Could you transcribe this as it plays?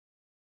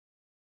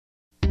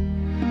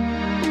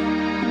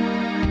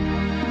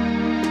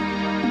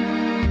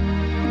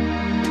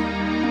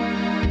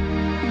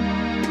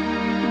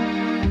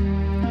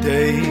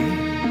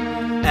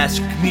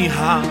ask me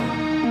how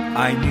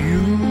I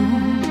knew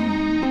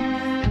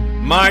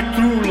my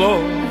true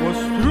love was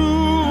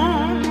true.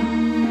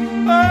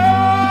 Oh,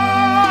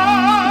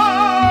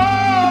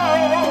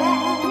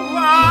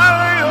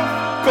 I of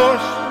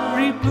course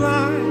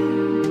replied,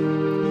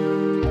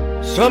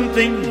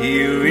 something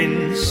here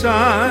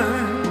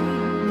inside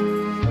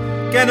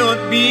cannot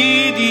be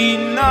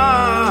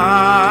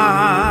denied.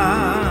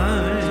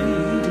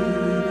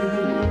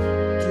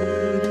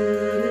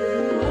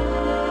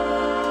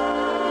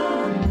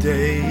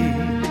 They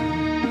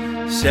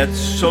said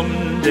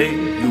someday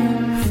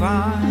you'll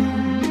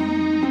find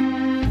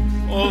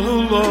all who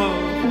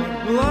love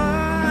are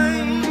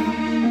blind.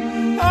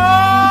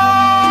 Oh,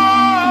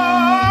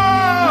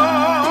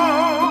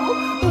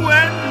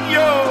 when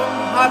your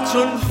heart's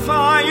on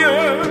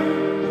fire,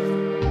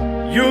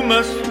 you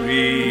must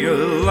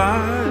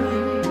realize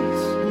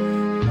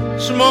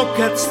smoke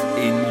gets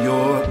in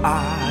your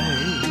eyes.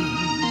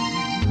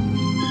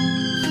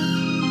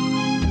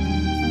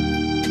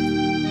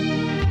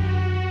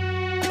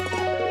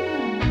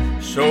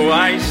 So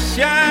I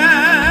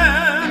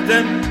shared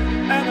them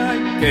and I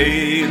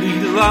gaily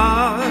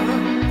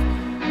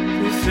laughed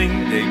to think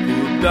they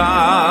could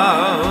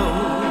down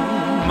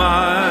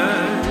my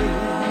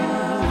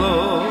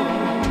love.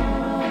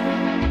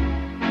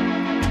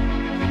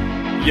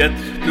 Yet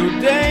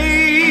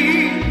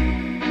today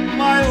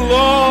my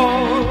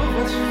love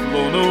has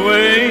flown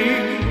away.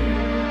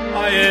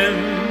 I am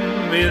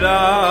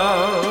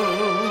without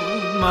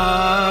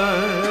my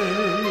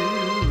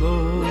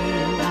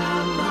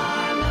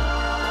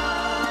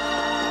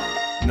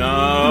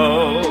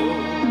now,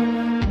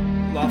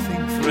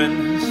 laughing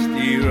friends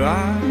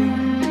deride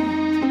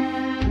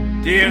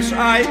tears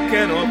I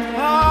cannot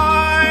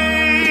hide.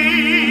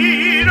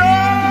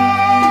 Oh,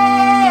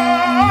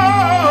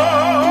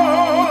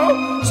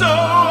 so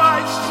I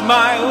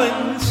smile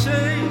and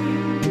say,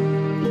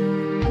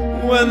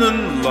 when a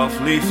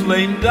lovely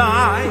flame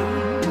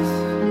dies,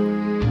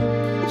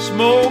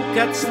 smoke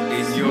gets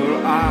in your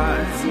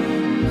eyes.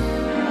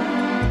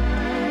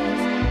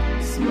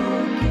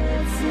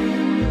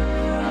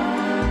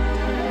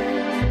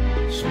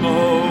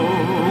 Smoke